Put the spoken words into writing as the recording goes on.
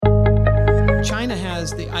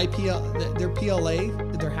has the their PLA,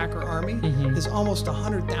 their hacker army, is almost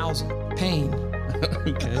 100,000. Pain.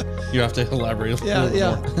 Okay. You have to elaborate a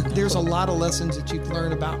little more. There's a lot of lessons that you can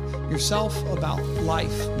learn about yourself, about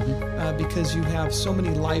life, because you have so many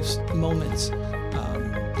life's moments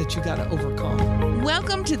that you got to overcome.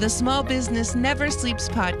 Welcome to the Small Business Never Sleeps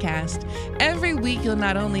podcast. Every week, you'll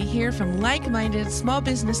not only hear from like-minded small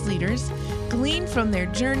business leaders, glean from their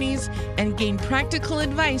journeys, and gain practical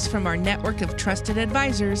advice from our network of trusted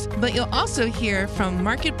advisors, but you'll also hear from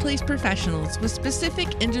marketplace professionals with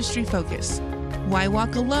specific industry focus. Why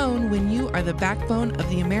walk alone when you are the backbone of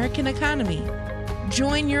the American economy?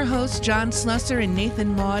 Join your hosts, John Slusser and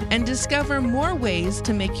Nathan Maud, and discover more ways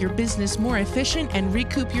to make your business more efficient and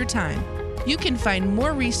recoup your time. You can find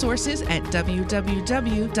more resources at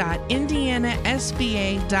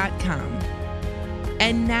www.indianasba.com.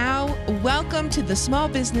 And now, welcome to the Small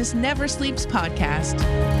Business Never Sleeps podcast.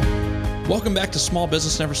 Welcome back to Small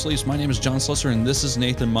Business Never Sleeps. My name is John Slusser, and this is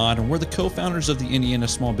Nathan Maud, and we're the co-founders of the Indiana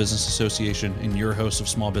Small Business Association and your host of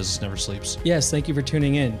Small Business Never Sleeps. Yes, thank you for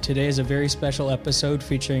tuning in. Today is a very special episode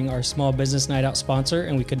featuring our Small Business Night Out sponsor,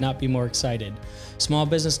 and we could not be more excited. Small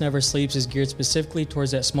Business Never Sleeps is geared specifically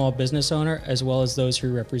towards that small business owner as well as those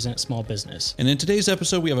who represent small business. And in today's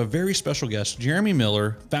episode, we have a very special guest, Jeremy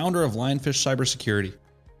Miller, founder of Lionfish Cybersecurity.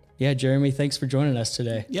 Yeah, Jeremy, thanks for joining us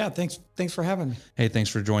today. Yeah, thanks for having me. Hey,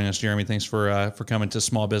 thanks for joining us, Jeremy. Thanks for coming to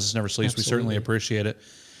Small Business Never Sleeps. Absolutely. We certainly appreciate it.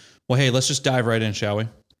 Well, hey, let's just dive right in, shall we?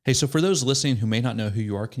 Hey, so for those listening who may not know who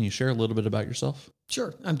you are, can you share a little bit about yourself?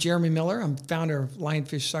 Sure. I'm Jeremy Miller. I'm founder of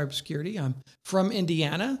Lionfish Cybersecurity. I'm from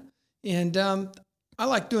Indiana, and I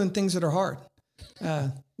like doing things that are hard.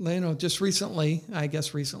 Just recently,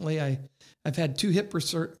 I've had two hip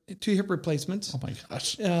replacements. Oh my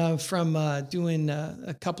gosh! From doing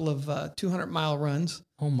a couple of 200-mile runs.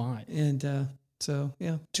 Oh my! And so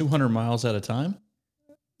yeah, 200 miles at a time.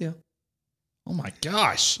 Yeah. Oh my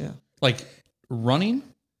gosh! Yeah. Like running.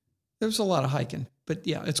 There's a lot of hiking, but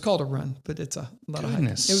yeah, it's called a run, but it's a lot of hiking.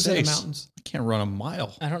 It was in the mountains. I can't run a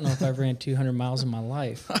mile. I don't know if I've ran 200 miles in my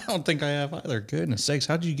life. I don't think I have either. Goodness sakes.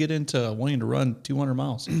 How did you get into wanting to run 200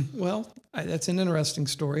 miles? Well, that's an interesting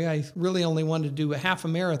story. I really only wanted to do a half a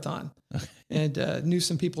marathon and knew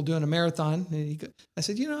some people doing a marathon. And I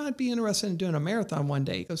said, I'd be interested in doing a marathon one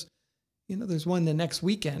day. He goes, there's one the next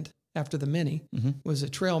weekend after the mini was a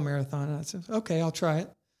trail marathon. And I said, okay, I'll try it.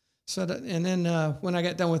 So, and then when I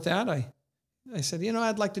got done with that, I said,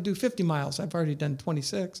 I'd like to do 50 miles. I've already done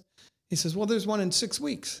 26. He says, well, there's one in 6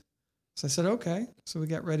 weeks. So I said, okay. So we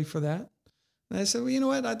got ready for that. And I said, well, you know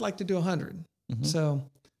what? I'd like to do 100. Mm-hmm. So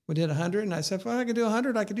we did 100. And I said, well, I could do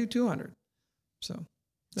 100. I could do 200. So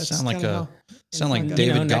that's sound like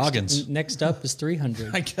David Goggins. Next up is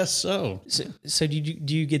 300. I guess so. So do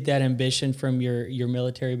you get that ambition from your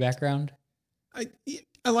military background? I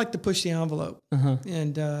like to push the envelope.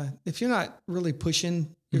 And if you're not really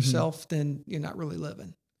pushing yourself, then you're not really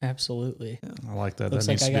living. Absolutely. Yeah. I like that. Looks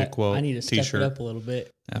that needs like to be a quote. I need to step T-shirt. it up a little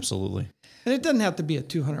bit. Absolutely. And it doesn't have to be a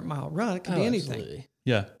 200-mile run. It could be anything. Absolutely.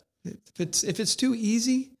 Yeah. If it's too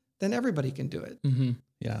easy, then everybody can do it. Mm-hmm.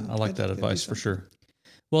 Yeah, I like that advice for sure.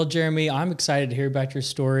 Well, Jeremy, I'm excited to hear about your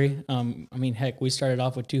story. Heck, we started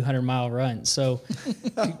off with 200-mile runs. So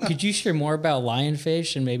could you share more about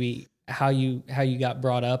Lionfish and maybe how you got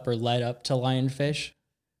brought up or led up to Lionfish?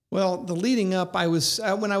 Well, the leading up,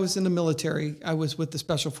 when I was in the military, I was with the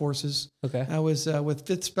Special Forces. Okay. I was with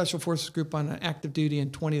 5th Special Forces Group on active duty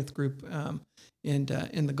and 20th Group in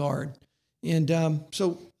the Guard. And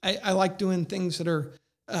so I like doing things that are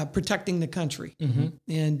protecting the country. Mm-hmm.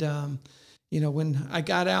 And, when I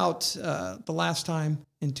got out the last time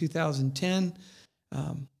in 2010,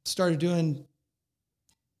 started doing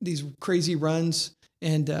these crazy runs.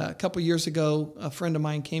 And a couple of years ago, a friend of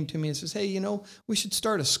mine came to me and says, hey, we should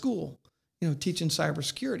start a school, teaching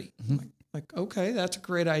cybersecurity. Mm-hmm. I'm like, okay, that's a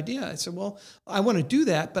great idea. I said, well, I want to do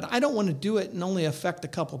that, but I don't want to do it and only affect a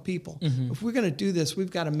couple people. Mm-hmm. If we're going to do this, we've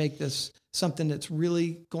got to make this something that's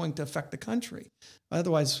really going to affect the country.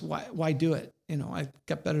 Otherwise, why do it? I've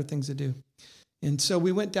got better things to do. And so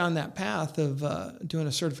we went down that path of doing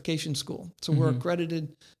a certification school. So we're an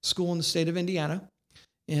accredited school in the state of Indiana.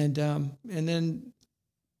 And then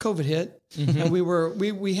COVID hit, and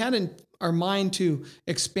we had in our mind to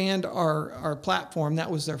expand our platform. That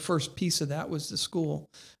was their first piece of that, was the school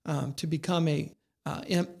to become a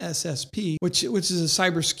MSSP, which is a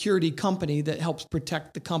cybersecurity company that helps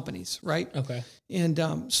protect the companies, right? Okay.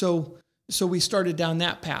 And so we started down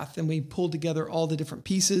that path, and we pulled together all the different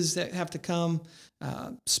pieces that have to come,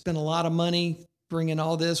 spent a lot of money bringing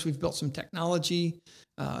all this. We've built some technology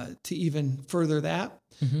to even further that.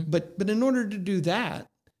 Mm-hmm. But in order to do that,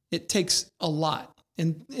 it takes a lot.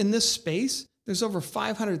 in this space, there's over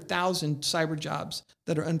 500,000 cyber jobs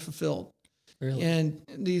that are unfulfilled. Really? And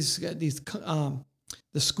the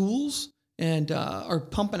schools and are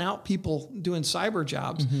pumping out people doing cyber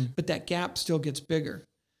jobs, but that gap still gets bigger.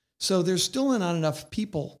 So there's still not enough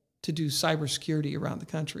people to do cybersecurity around the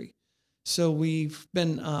country. So we've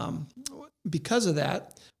been, because of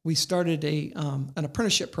that, we started an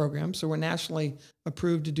apprenticeship program. So we're nationally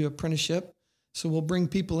approved to do apprenticeship. So we'll bring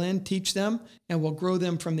people in, teach them, and we'll grow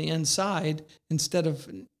them from the inside instead of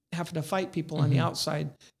having to fight people on the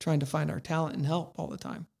outside trying to find our talent and help all the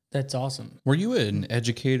time. That's awesome. Were you an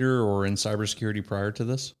educator or in cybersecurity prior to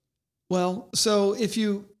this? Well, so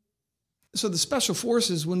the special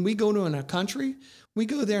forces, when we go to a country, we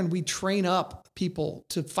go there and we train up people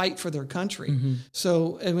to fight for their country.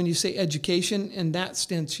 So and when you say education, in that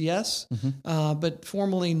sense, yes, but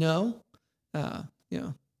formally, no. And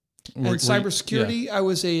cybersecurity, I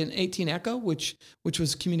was an 18 Echo, which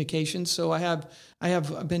was communications. So I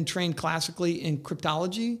have been trained classically in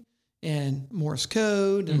cryptology and Morse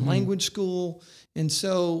code and language school, and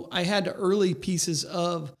so I had early pieces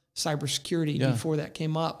of cybersecurity before that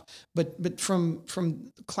came up. But from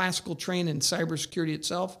classical training in cybersecurity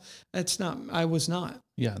itself, I was not.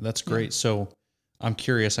 Yeah, that's great. Yeah. So I'm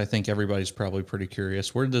curious. I think everybody's probably pretty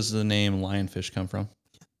curious. Where does the name Lionfish come from?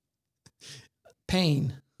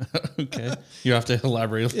 Pain. Okay. You have to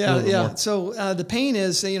elaborate a little bit more. So the pain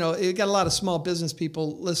is, you got a lot of small business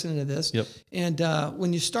people listening to this. Yep. And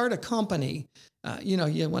when you start a company, you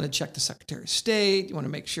want to check the Secretary of State. You want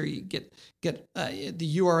to make sure you get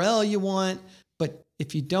the URL you want. But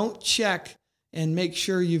if you don't check and make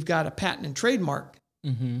sure you've got a patent and trademark,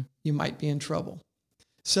 you might be in trouble.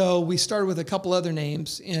 So we started with a couple other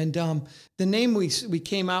names, and the name we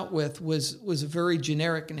came out with was a very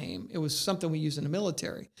generic name. It was something we use in the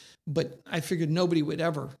military, but I figured nobody would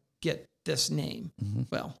ever get this name.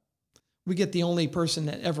 Well, we get the only person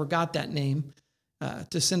that ever got that name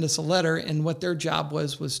to send us a letter, and what their job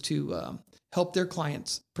was to help their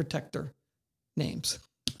clients protect their names.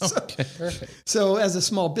 Okay, perfect. So as a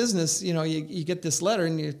small business, you get this letter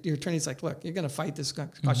and your attorney's like, look, you're going to fight this. It's going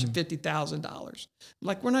to cost you $50,000. I'm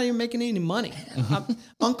like, we're not even making any money.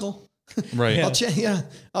 Uncle. Right.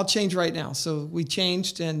 I'll change right now. So we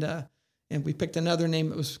changed and we picked another name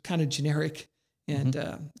that was kind of generic. And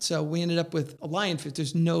so we ended up with a Lionfish.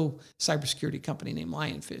 There's no cybersecurity company named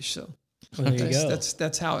Lionfish. So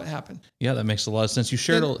that's how it happened. Yeah, that makes a lot of sense. You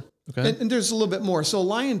shared and there's a little bit more. So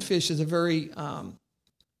Lionfish is a very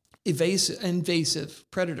invasive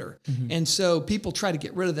predator. And so people try to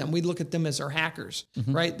get rid of them. We look at them as our hackers,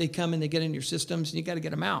 right? They come and they get in your systems and you got to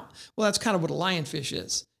get them out. Well, that's kind of what a lionfish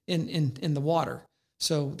is in the water.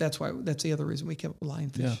 So that's the other reason we kept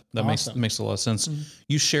lionfish. Yeah, that makes a lot of sense.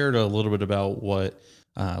 You shared a little bit about what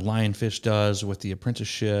Lionfish does with the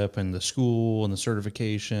apprenticeship and the school and the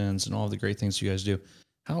certifications and all the great things you guys do.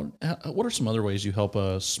 What are some other ways you help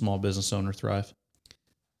a small business owner thrive?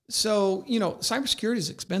 So, cybersecurity is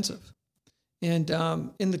expensive, and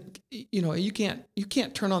you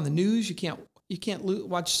can't turn on the news. You can't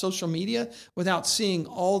watch social media without seeing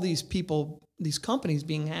all these people, these companies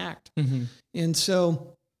being hacked. And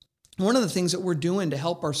so one of the things that we're doing to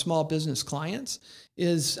help our small business clients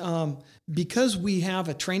is because we have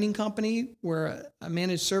a training company, we're a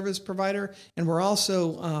managed service provider, and we're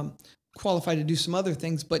also qualified to do some other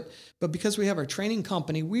things. But because we have our training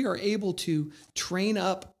company, we are able to train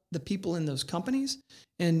up the people in those companies.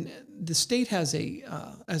 And the state has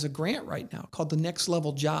a grant right now called the Next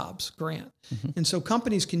Level Jobs grant. And so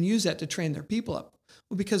companies can use that to train their people up.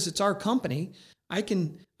 Well, because it's our company, I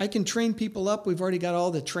can train people up. We've already got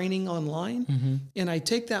all the training online, and I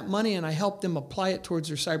take that money and I help them apply it towards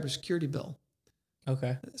their cybersecurity bill.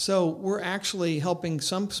 Okay. So we're actually helping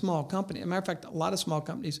some small company. As a matter of fact, a lot of small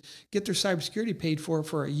companies get their cybersecurity paid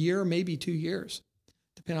for a year, maybe 2 years,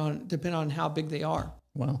 depending on how big they are.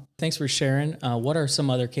 Wow. Thanks for sharing. What are some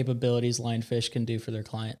other capabilities Lionfish can do for their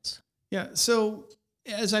clients? Yeah. So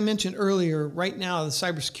as I mentioned earlier, right now the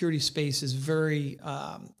cybersecurity space is very,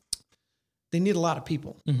 they need a lot of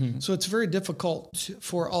people. So it's very difficult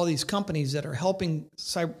for all these companies that are helping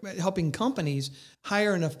companies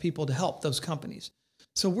hire enough people to help those companies.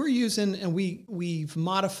 So we're using, and we've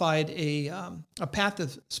modified a path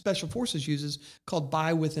that Special Forces uses called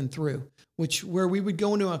by, with, and through, where we would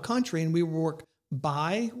go into a country and we would work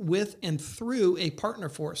by, with, and through a partner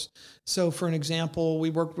force. So for an example, we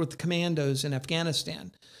worked with the commandos in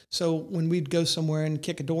Afghanistan. So when we'd go somewhere and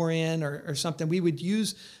kick a door in or something, we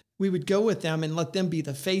would go with them and let them be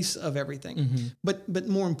the face of everything. But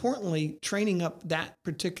more importantly, training up that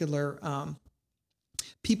particular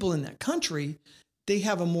people in that country, they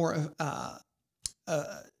have a more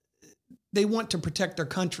they want to protect their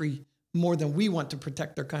country more than we want to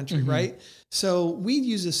protect their country, Mm-hmm. right? So we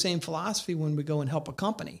use the same philosophy when we go and help a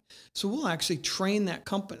company. So we'll actually train that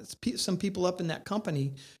company, some people up in that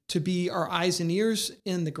company, to be our eyes and ears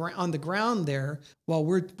on the ground there, while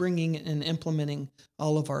we're bringing and implementing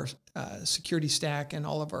all of our security stack and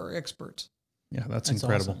all of our experts. Yeah, that's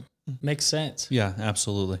incredible. awesome. Makes sense. Yeah,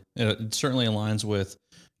 absolutely. It certainly aligns with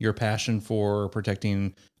your passion for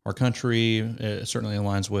protecting our country. It certainly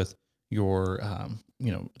aligns with your,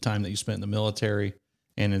 time that you spent in the military,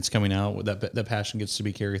 and it's coming out with that passion gets to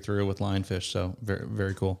be carried through with Lionfish. So very,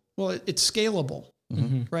 very cool. Well, it's scalable,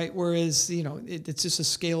 right? Whereas, it's just a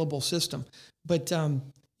scalable system. But,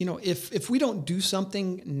 if we don't do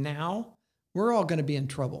something now, we're all going to be in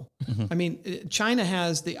trouble. I mean, China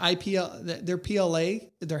has the their PLA,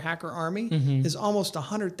 their hacker army, is almost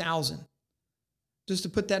 100,000. Just to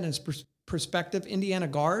put that in perspective, Indiana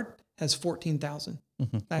Guard has 14,000.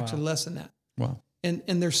 Actually, less than that. Wow.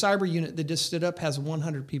 And their cyber unit that just stood up has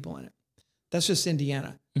 100 people in it. That's just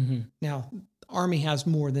Indiana. Now, Army has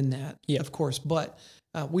more than that, of course, but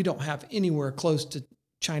we don't have anywhere close to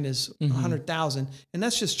China's 100,000. And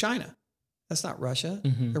that's just China. That's not Russia,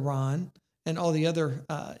 Iran, and all the other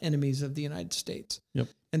enemies of the United States. Yep.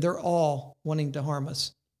 And they're all wanting to harm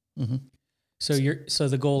us. So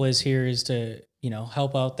the goal is to,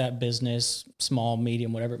 help out that business, small,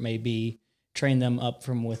 medium, whatever it may be, train them up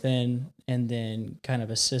from within, and then kind of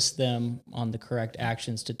assist them on the correct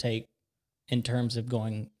actions to take in terms of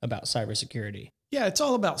going about cybersecurity. Yeah, it's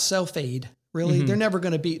all about self-aid, really. They're never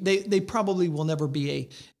going to be, they probably will never be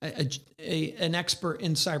an expert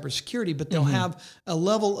in cybersecurity, but they'll have a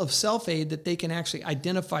level of self-aid that they can actually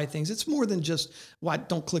identify things. It's more than just,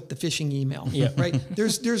 don't click the phishing email, right?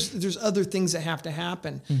 There's other things that have to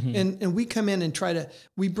happen. And we come in and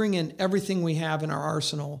we bring in everything we have in our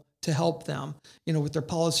arsenal to help them, with their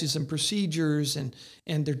policies and procedures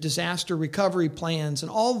and their disaster recovery plans.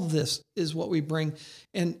 And all of this is what we bring.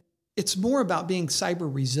 And it's more about being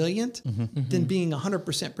cyber resilient than being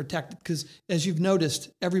 100% protected. Because as you've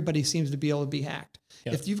noticed, everybody seems to be able to be hacked.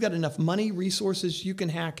 Yep. If you've got enough money, resources, you can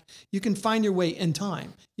hack. You can find your way in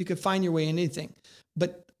time. You can find your way in anything.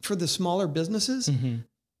 But for the smaller businesses,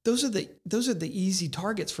 those are the easy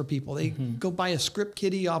targets for people. They go buy a script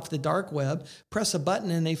kiddie off the dark web, press a button,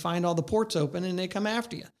 and they find all the ports open, and they come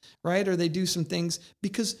after you, right? Or they do some things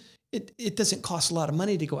because it doesn't cost a lot of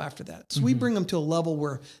money to go after that. So we bring them to a level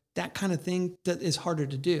where that kind of thing that is harder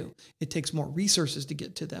to do. It takes more resources to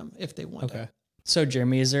get to them if they want to. So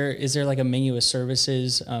Jeremy, is there like a menu of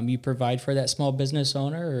services you provide for that small business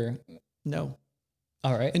owner? Or? No.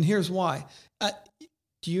 All right. And here's why.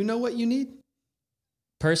 Do you know what you need?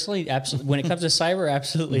 Personally, absolutely. When it comes to cyber,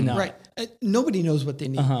 absolutely not. Right. Nobody knows what they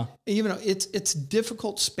need. Even though it's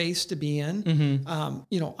difficult space to be in.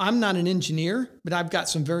 I'm not an engineer, but I've got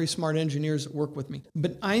some very smart engineers that work with me.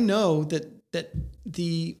 But I know that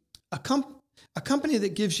a company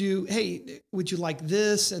that gives you, hey, would you like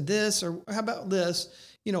this and this, or how about this?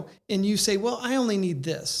 And you say, well, I only need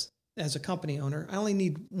this as a company owner. I only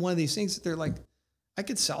need one of these things. They're like, I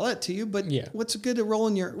could sell it to you, but what's good to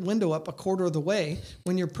rolling your window up a quarter of the way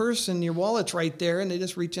when your purse and your wallet's right there and they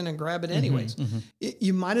just reach in and grab it anyways?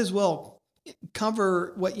 You might as well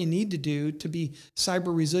cover what you need to do to be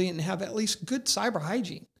cyber resilient and have at least good cyber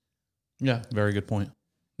hygiene. Yeah, very good point.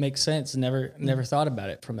 Makes sense. Never thought about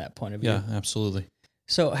it from that point of view. Yeah, absolutely.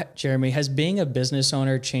 So Jeremy, has being a business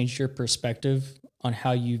owner changed your perspective on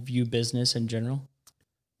how you view business in general?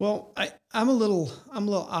 Well, I'm a little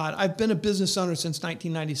odd. I've been a business owner since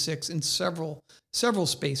 1996 in several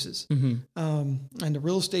spaces, in the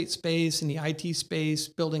real estate space, in the IT space,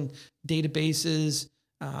 building databases,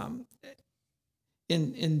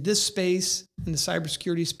 in this space, in the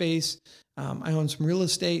cybersecurity space. I own some real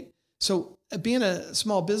estate. So being a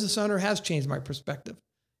small business owner has changed my perspective.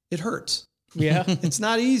 It hurts. Yeah. It's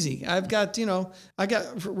not easy. I've got, I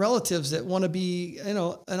got relatives that want to be, an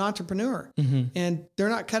entrepreneur and they're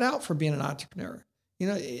not cut out for being an entrepreneur.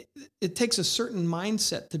 It takes a certain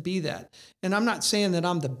mindset to be that. And I'm not saying that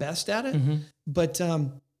I'm the best at it, but,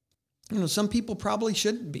 some people probably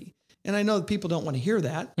shouldn't be. And I know that people don't want to hear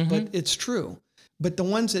that, but it's true. But the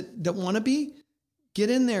ones that want to be, get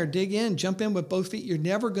in there, dig in, jump in with both feet. You're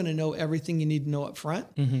never going to know everything you need to know up front.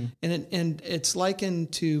 And it's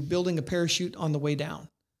likened to building a parachute on the way down.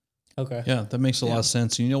 Okay. Yeah, that makes a lot of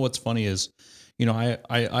sense. You know what's funny is, I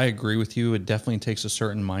agree with you. It definitely takes a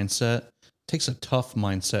certain mindset. It takes a tough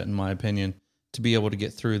mindset, in my opinion, to be able to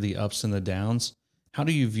get through the ups and the downs. How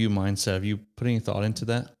do you view mindset? Have you put any thought into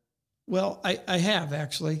that? Well, I have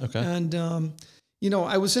actually. Okay. And,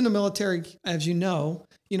 I was in the military, as you know,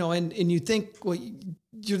 and you think, well,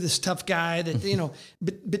 you're this tough guy that,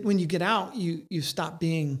 but when you get out, you stop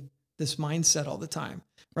being this mindset all the time.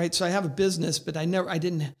 Right. So I have a business, but I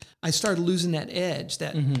started losing that edge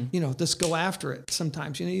that, just go after it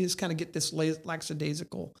sometimes. You just kind of get this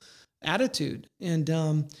lackadaisical attitude.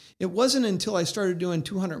 And it wasn't until I started doing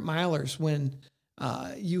 200 milers when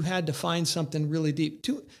you had to find something really deep.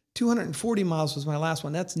 240 miles was my last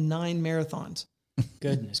one. That's 9 marathons.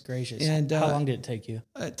 Goodness gracious. And how long did it take you?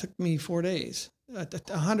 It took me 4 days,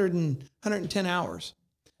 110 hours.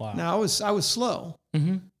 Wow. Now I was slow,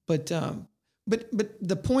 but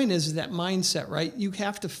the point is that mindset, right? You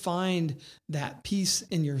have to find that peace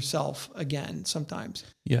in yourself again sometimes.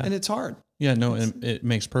 Yeah. And it's hard. Yeah, no, it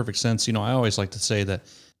makes perfect sense. I always like to say that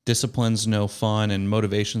discipline's no fun and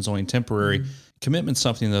motivation's only temporary. Commitment's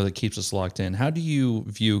something, though, that keeps us locked in. How do you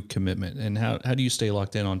view commitment, and how do you stay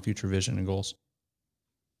locked in on future vision and goals?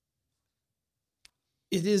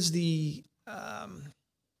 It is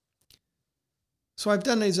so I've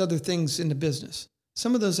done these other things in the business.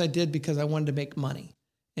 Some of those I did because I wanted to make money,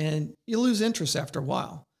 and you lose interest after a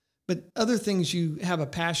while. But other things you have a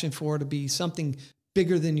passion for, to be something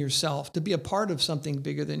bigger than yourself, to be a part of something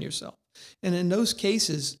bigger than yourself. And in those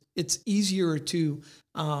cases, it's easier to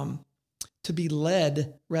be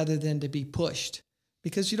led rather than to be pushed,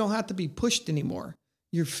 because you don't have to be pushed anymore.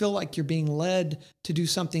 You feel like you're being led to do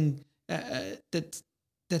something that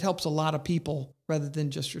helps a lot of people rather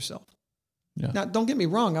than just yourself. Yeah. Now, don't get me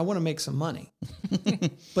wrong. I want to make some money,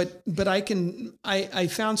 but I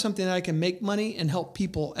found something that I can make money and help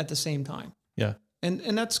people at the same time. Yeah.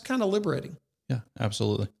 And that's kind of liberating. Yeah,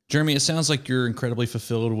 absolutely. Jeremy, it sounds like you're incredibly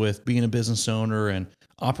fulfilled with being a business owner and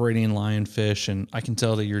operating Lionfish. And I can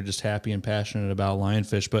tell that you're just happy and passionate about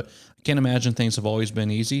Lionfish, but I can't imagine things have always been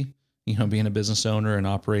easy, being a business owner and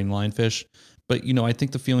operating Lionfish. But, I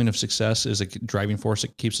think the feeling of success is a driving force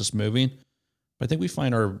that keeps us moving. But I think we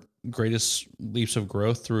find our greatest leaps of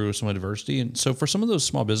growth through some adversity. And so for some of those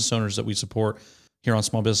small business owners that we support here on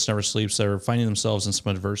Small Business Never Sleeps, that are finding themselves in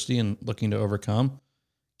some adversity and looking to overcome,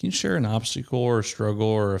 can you share an obstacle or a struggle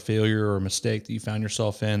or a failure or a mistake that you found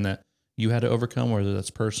yourself in that you had to overcome, whether that's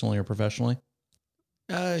personally or professionally?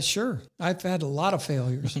 Sure. I've had a lot of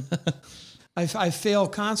failures. I fail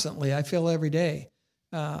constantly. I fail every day.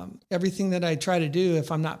 Everything that I try to do,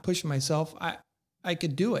 if I'm not pushing myself, I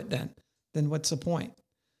could do it then what's the point?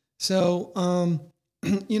 So,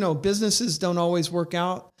 businesses don't always work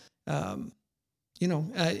out.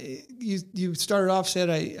 You started off, said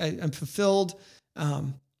I'm fulfilled.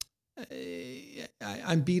 I'm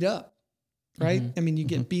beat up, right? I mean, you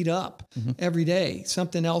get beat up every day.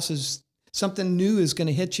 Something new is going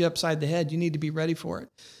to hit you upside the head. You need to be ready for it.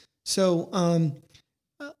 So,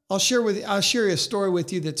 I'll share a story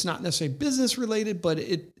with you that's not necessarily business related, but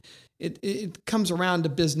it comes around to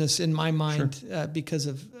business in my mind. Sure. Because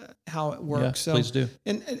of how it works. Yeah, so please do.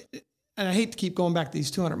 And I hate to keep going back to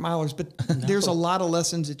these 200 milers, but there's a lot of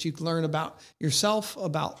lessons that you can learn about yourself,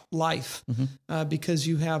 about life, because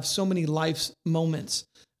you have so many life's moments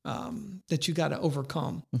that you got to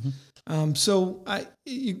overcome. So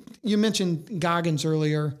you mentioned Goggins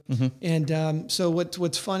earlier, and so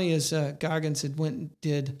what's funny is Goggins had went and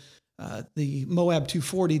did the Moab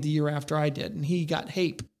 240 the year after I did, and he got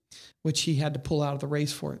HAPE, which he had to pull out of the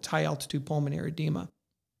race for. It's high altitude pulmonary edema.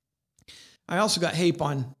 I also got HAPE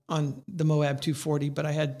on the Moab 240, but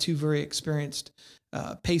I had 2 very experienced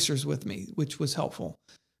pacers with me, which was helpful.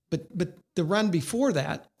 But the run before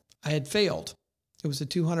that, I had failed. It was a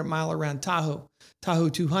 200 mile around Tahoe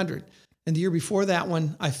 200. And the year before that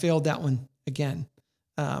one, I failed that one again.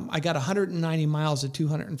 I got 190 miles at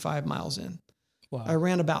 205 miles in. Wow. I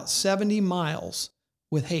ran about 70 miles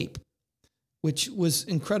with HAPE, which was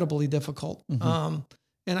incredibly difficult.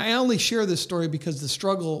 And I only share this story because the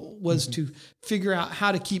struggle was to figure out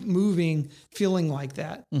how to keep moving, feeling like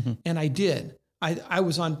that. And I did. I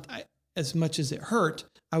was as much as it hurt,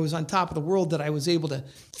 I was on top of the world, that I was able to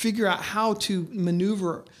figure out how to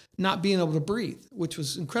maneuver not being able to breathe, which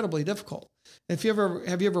was incredibly difficult. Have you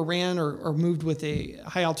ever ran or moved with a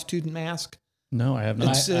high altitude mask? No, I have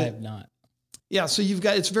not. I have not. Yeah, so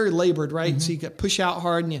it's very labored, right? So you got to push out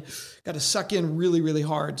hard and you got to suck in really, really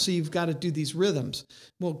hard. So you've got to do these rhythms.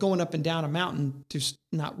 Well, going up and down a mountain, there's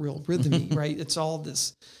not real rhythmy, right? It's all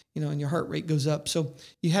this, and your heart rate goes up. So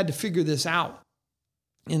you had to figure this out.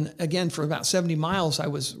 And again, for about 70 miles, I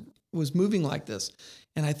was moving like this.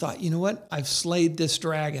 And I thought, you know what? I've slayed this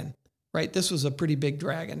dragon, right? This was a pretty big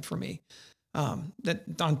dragon for me. That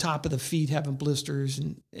on top of the feet having blisters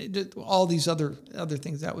and all these other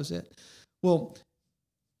things. That was it. Well,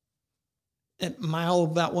 at mile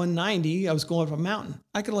about 190, I was going up a mountain.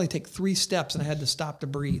 I could only take 3 steps and I had to stop to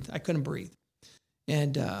breathe. I couldn't breathe.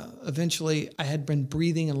 And eventually I had been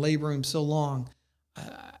breathing in labor room so long.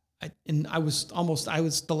 I was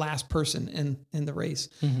the last person in the race.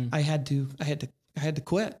 I had to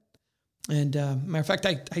quit. And matter of fact,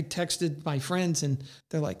 I texted my friends and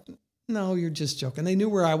they're like, no, you're just joking. They knew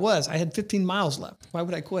where I was. I had 15 miles left. Why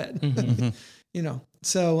would I quit? You know?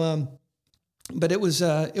 So, but it was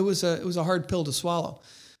a hard pill to swallow.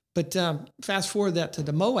 But fast forward that to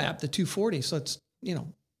the Moab, the 240. So it's, you know,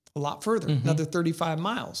 a lot further, another 35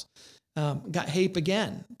 miles. Got HAPE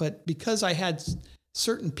again. But because I had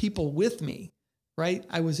certain people with me, right,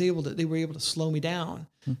 they were able to slow me down,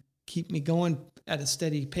 keep me going at a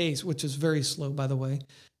steady pace, which is very slow, by the way.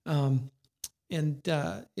 You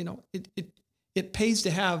know, it pays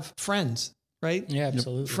to have friends, right? Yeah,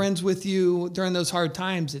 absolutely. Friends with you during those hard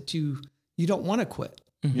times that you don't want to quit,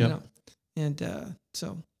 you know? And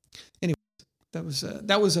so anyway,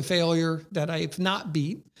 that was a failure that I've not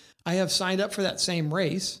beat. I have signed up for that same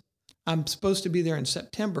race. I'm supposed to be there in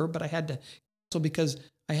September, but I had to cancel because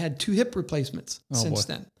I had 2 hip replacements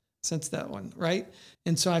since that one, right?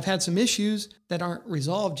 And so I've had some issues that aren't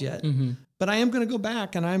resolved yet, but I am going to go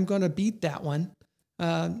back and I'm going to beat that one.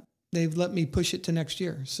 They've let me push it to next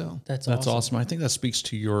year. So that's awesome. I think that speaks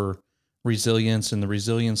to your resilience and the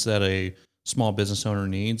resilience that a small business owner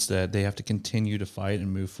needs, that they have to continue to fight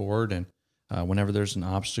and move forward. And whenever there's an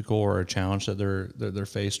obstacle or a challenge that they're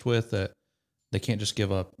faced with, that they can't just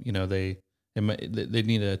give up. You know, they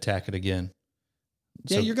need to attack it again.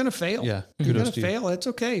 Yeah, you're going to fail. Yeah, you're going to fail. It's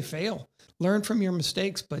okay. Fail. Learn from your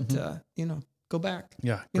mistakes, but you know, go back.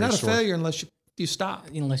 Yeah, you're not a failure unless you stop.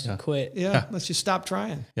 Unless you quit. Yeah, unless you stop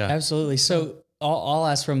trying. Yeah, absolutely. So I'll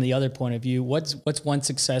ask from the other point of view. What's one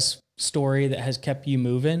success story that has kept you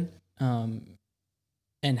moving,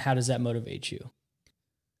 and how does that motivate you?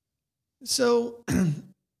 So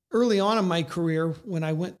early on in my career, when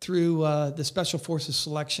I went through the Special Forces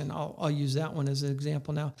selection, I'll use that one as an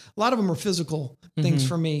example now. A lot of them are physical things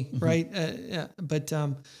for me, right? But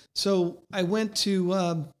so I went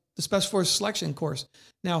to the Special Forces selection course.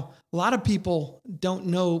 Now, a lot of people don't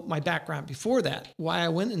know my background before that, why I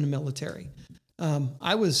went in the military.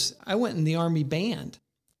 I went in the Army band.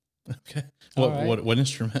 Okay. What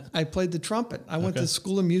instrument? I played the trumpet. I went to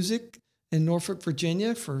School of Music in Norfolk,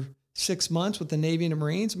 Virginia for 6 months with the Navy and the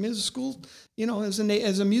Marines. I mean, it was a school, you know, as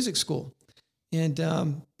a music school.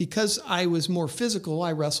 And because I was more physical,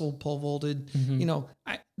 I wrestled, pole vaulted, you know,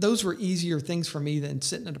 those were easier things for me than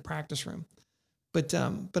sitting in a practice room. But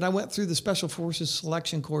I went through the Special Forces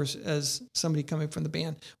selection course as somebody coming from the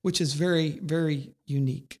band, which is very, very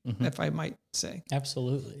unique, if I might say.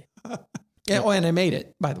 Absolutely. Yeah. Oh, and I made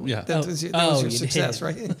it, by the way. Yeah. That was your success, did.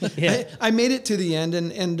 right? Yeah. I made it to the end.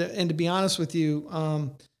 And to be honest with you,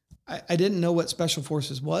 I didn't know what Special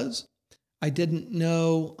Forces was. I didn't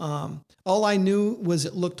know. All I knew was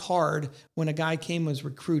it looked hard when a guy came and was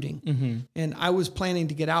recruiting. And I was planning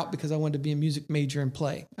to get out because I wanted to be a music major and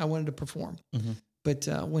play. I wanted to perform. But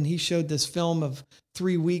when he showed this film of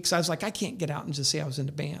 3 weeks, I was like, I can't get out and just say I was in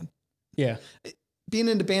the band. Yeah. Being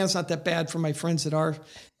in the band's not that bad for my friends that are,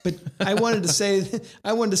 but I wanted to say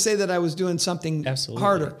that I was doing something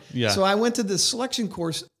harder. Yeah. So I went to this selection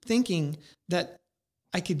course thinking that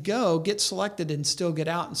I could go get selected and still get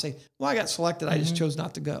out and say, well, I got selected. I just chose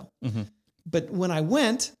not to go. But when I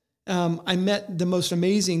went, I met the most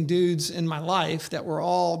amazing dudes in my life that were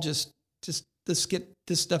all just let's get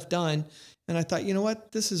this stuff done. And I thought, you know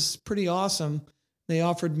what, this is pretty awesome. They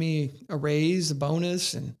offered me a raise, a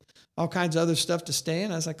bonus, and all kinds of other stuff to stay.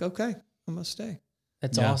 And I was like, okay, I'm gonna stay.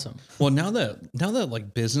 That's awesome. Well, now that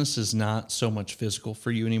like business is not so much physical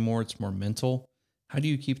for you anymore, it's more mental. How do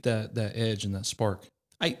you keep that edge and that spark?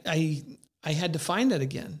 I had to find it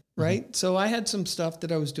again, right? So I had some stuff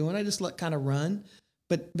that I was doing. I just let kind of run,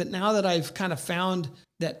 but now that I've kind of found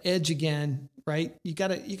that edge again, right? You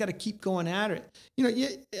gotta keep going at it. You know,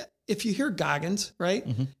 if you hear Goggins, right?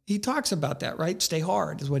 He talks about that, right? Stay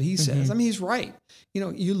hard is what he says. I mean, he's right. You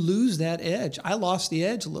know, you lose that edge. I lost the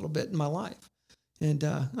edge a little bit in my life, and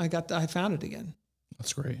I found it again.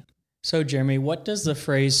 That's great. So, Jeremy, what does the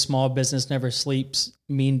phrase "small business never sleeps"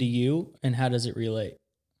 mean to you, and how does it relate?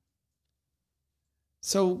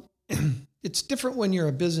 So it's different when you're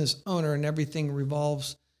a business owner and everything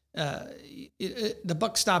revolves. The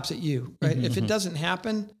buck stops at you, right? If it doesn't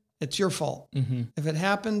happen, it's your fault. If it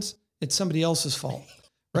happens, it's somebody else's fault,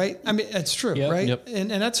 right? I mean, that's true, right? Yep. And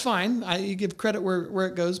that's fine. You give credit where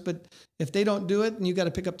it goes, but if they don't do it, and you got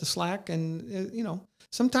to pick up the slack, and you know,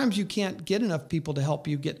 sometimes you can't get enough people to help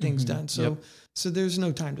you get things done. So there's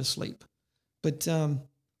no time to sleep. But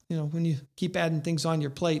when you keep adding things on your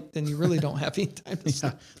plate, then you really don't have any time to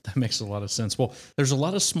stop. That makes a lot of sense. Well, there's a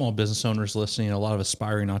lot of small business owners listening, a lot of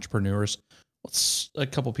aspiring entrepreneurs. What's a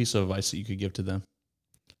couple pieces of advice that you could give to them?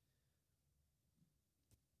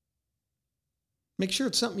 Make sure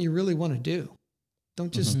it's something you really want to do.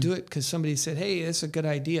 Don't just do it because somebody said, hey, it's a good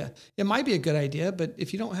idea. It might be a good idea, but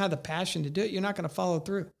if you don't have the passion to do it, you're not going to follow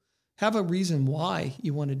through. Have a reason why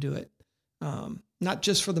you want to do it, not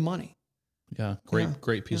just for the money. Yeah,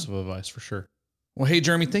 great piece of advice for sure. Well, hey,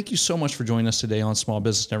 Jeremy, thank you so much for joining us today on Small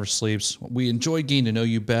Business Never Sleeps. We enjoyed getting to know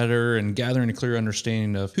you better and gathering a clear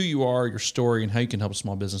understanding of who you are, your story, and how you can help a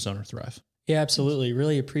small business owner thrive. Yeah, absolutely.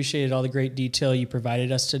 Really appreciated all the great detail you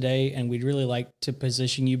provided us today. And we'd really like to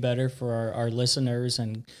position you better for our listeners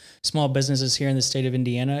and small businesses here in the state of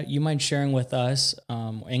Indiana. You mind sharing with us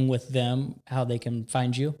and with them how they can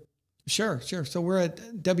find you? Sure. So we're at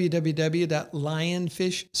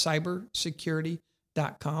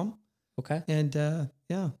www.lionfishcybersecurity.com. Okay. And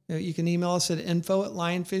you can email us at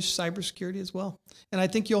info@lionfishcybersecurity as well. And I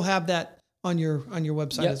think you'll have that on your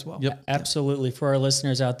website as well. Yep. Absolutely. For our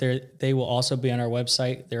listeners out there, they will also be on our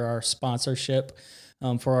website. They're our sponsorship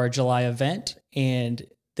for our July event, and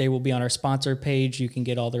they will be on our sponsor page. You can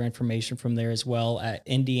get all their information from there as well at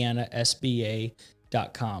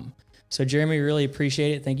indianasba.com. So Jeremy, really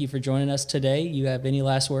appreciate it. Thank you for joining us today. You have any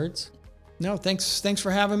last words? No, thanks for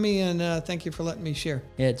having me, and thank you for letting me share.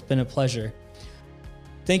 Yeah, it's been a pleasure.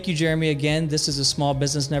 Thank you, Jeremy, again. This is a Small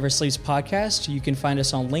Business Never Sleeps podcast. You can find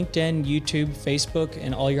us on LinkedIn, YouTube, Facebook,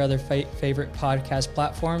 and all your other favorite podcast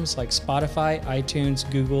platforms like Spotify, iTunes,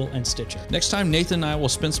 Google, and Stitcher. Next time, Nathan and I will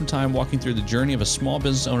spend some time walking through the journey of a small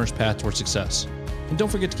business owner's path toward success. And don't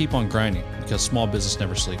forget to keep on grinding, because small business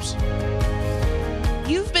never sleeps.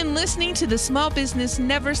 You've been listening to the Small Business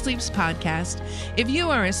Never Sleeps podcast. If you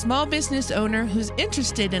are a small business owner who's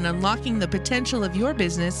interested in unlocking the potential of your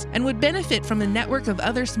business and would benefit from a network of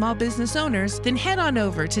other small business owners, then head on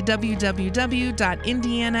over to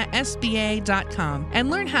www.indianasba.com and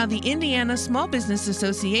learn how the Indiana Small Business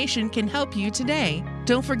Association can help you today.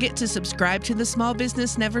 Don't forget to subscribe to the Small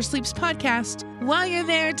Business Never Sleeps podcast. While you're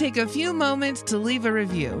there, take a few moments to leave a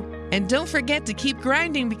review. And don't forget to keep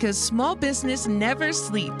grinding because small business never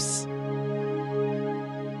sleeps.